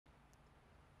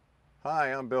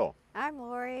Hi, I'm Bill. I'm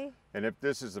Lori. And if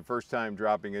this is the first time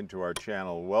dropping into our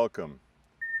channel, welcome.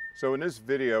 So in this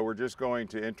video, we're just going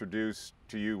to introduce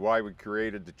to you why we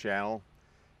created the channel,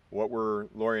 what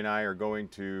Laurie and I are going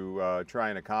to try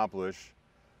and accomplish.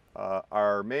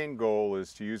 Our main goal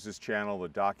is to use this channel to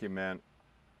document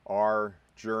our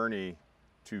journey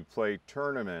to play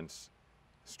tournaments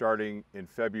starting in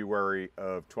February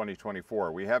of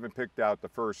 2024. We haven't picked out the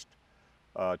first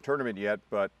tournament yet,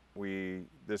 but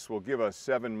this will give us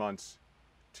 7 months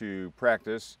to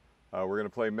practice. We're going to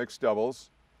play mixed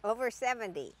doubles. Over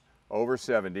 70. Over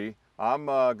 70. I'm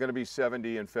going to be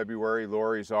 70 in February.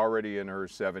 Lori's already in her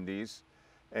 70s.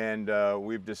 And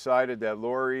we've decided that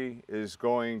Laurie is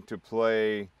going to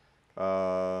play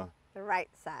the right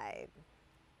side.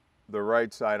 The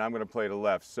right side. I'm going to play the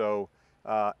left. So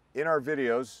in our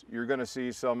videos, you're going to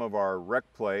see some of our rec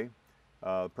play.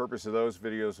 The purpose of those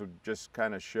videos would just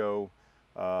kind of show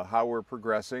how we're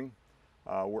progressing.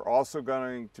 We're also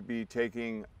going to be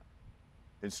taking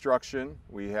instruction.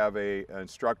 We have an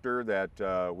instructor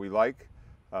that we like,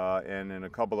 and in a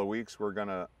couple of weeks we're going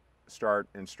to start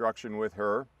instruction with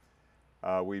her.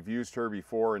 We've used her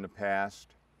before in the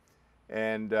past,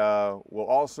 and we'll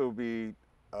also be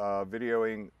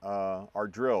videoing our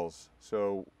drills.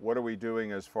 So what are we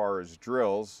doing as far as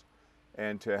drills?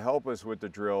 And to help us with the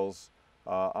drills,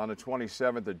 on the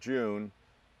 27th of June,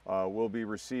 we'll be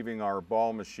receiving our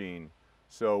ball machine.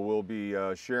 So we'll be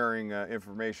sharing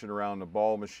information around the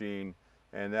ball machine,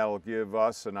 and that'll give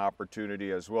us an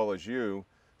opportunity, as well as you,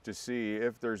 to see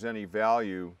if there's any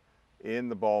value in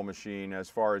the ball machine as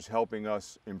far as helping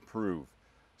us improve.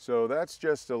 So that's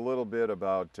just a little bit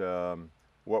about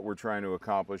what we're trying to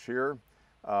accomplish here.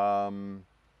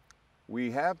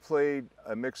 We have played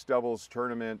a mixed doubles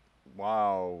tournament,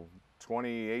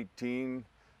 2018.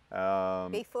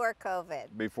 Before COVID.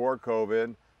 Before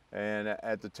COVID. And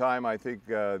at the time, I think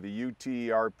the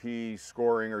UTRP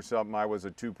scoring or something, I was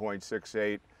a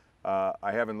 2.68.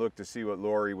 I haven't looked to see what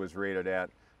Laurie was rated at.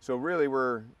 So really,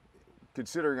 we're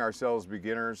considering ourselves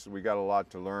beginners. We got a lot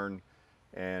to learn.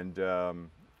 And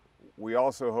we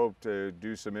also hope to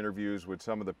do some interviews with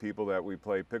some of the people that we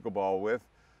play pickleball with,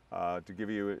 to give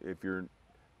you, if you're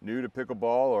new to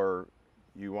pickleball or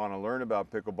you want to learn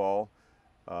about pickleball,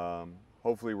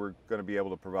 hopefully we're going to be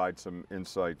able to provide some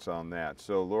insights on that.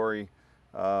 So Laurie,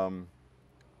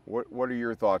 what are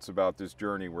your thoughts about this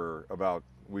journey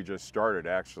we just started,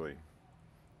 actually?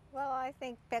 Well, I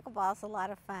think pickleball's a lot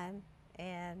of fun,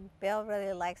 and Bill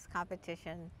really likes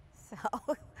competition, so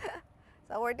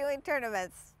we're doing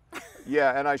tournaments.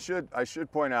 Yeah, and I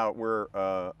should point out we're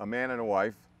a man and a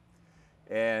wife,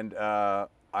 and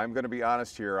I'm going to be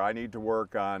honest here. I need to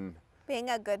work on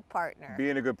being a good partner.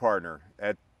 Being a good partner.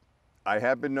 I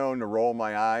have been known to roll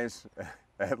my eyes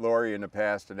at Laurie in the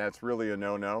past, and that's really a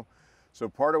no-no. So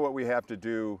part of what we have to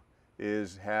do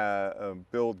is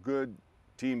build good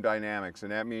team dynamics,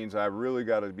 and that means I've really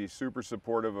got to be super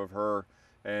supportive of her,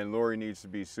 and Laurie needs to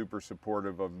be super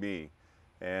supportive of me.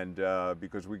 And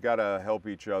because we got to help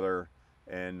each other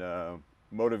and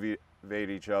motivate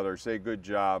each other, say good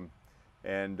job.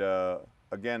 And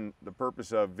again, the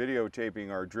purpose of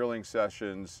videotaping our drilling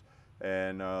sessions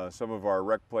and some of our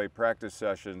rec play practice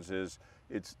sessions is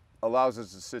it allows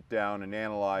us to sit down and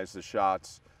analyze the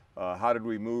shots. How did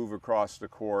we move across the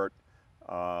court?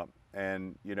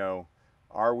 And, you know,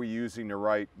 are we using the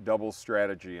right double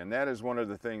strategy? And that is one of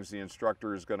the things the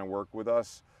instructor is going to work with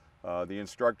us. The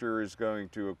instructor is going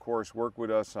to, of course, work with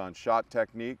us on shot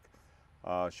technique.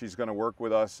 She's going to work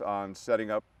with us on setting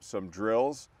up some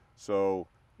drills. So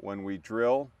when we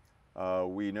drill,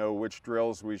 we know which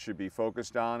drills we should be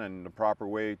focused on and the proper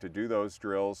way to do those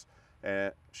drills.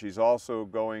 And she's also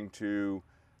going to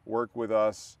work with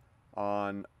us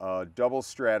on double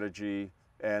strategy.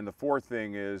 And the fourth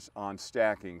thing is on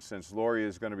stacking. Since Laurie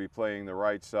is going to be playing the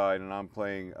right side and I'm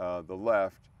playing the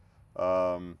left,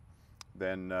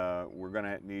 then we're going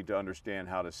to need to understand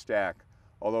how to stack.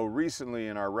 Although recently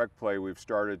in our rec play, we've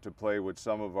started to play with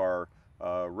some of our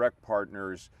rec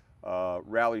partners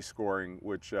rally scoring,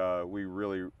 which we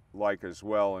really like as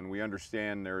well. And we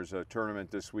understand there's a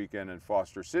tournament this weekend in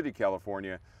Foster City,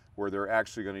 California, where they're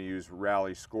actually going to use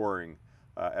rally scoring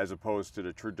as opposed to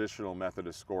the traditional method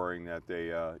of scoring that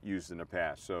they used in the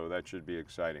past. So that should be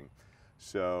exciting.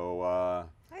 So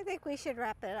I think we should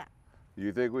wrap it up.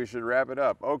 You think we should wrap it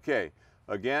up? Okay.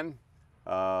 Again,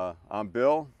 I'm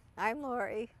Bill. I'm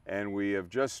Laurie. And we have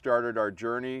just started our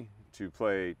journey to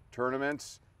play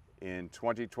tournaments in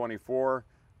 2024,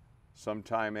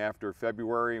 sometime after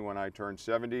February when I turn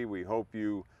 70. We hope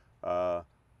you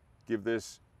give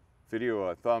this video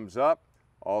a thumbs up.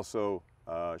 Also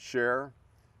share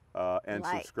and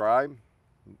Like. subscribe.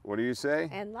 What do you say?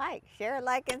 And share,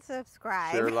 like, and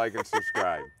subscribe. Share, like, and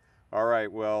subscribe. All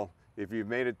right, well, if you've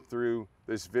made it through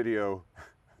this video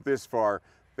this far,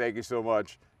 thank you so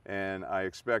much. And I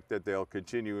expect that they'll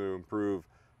continue to improve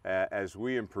as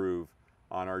we improve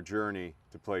on our journey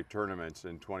to play tournaments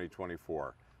in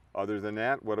 2024. Other than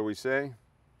that, what do we say?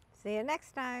 See you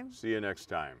next time. See you next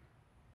time.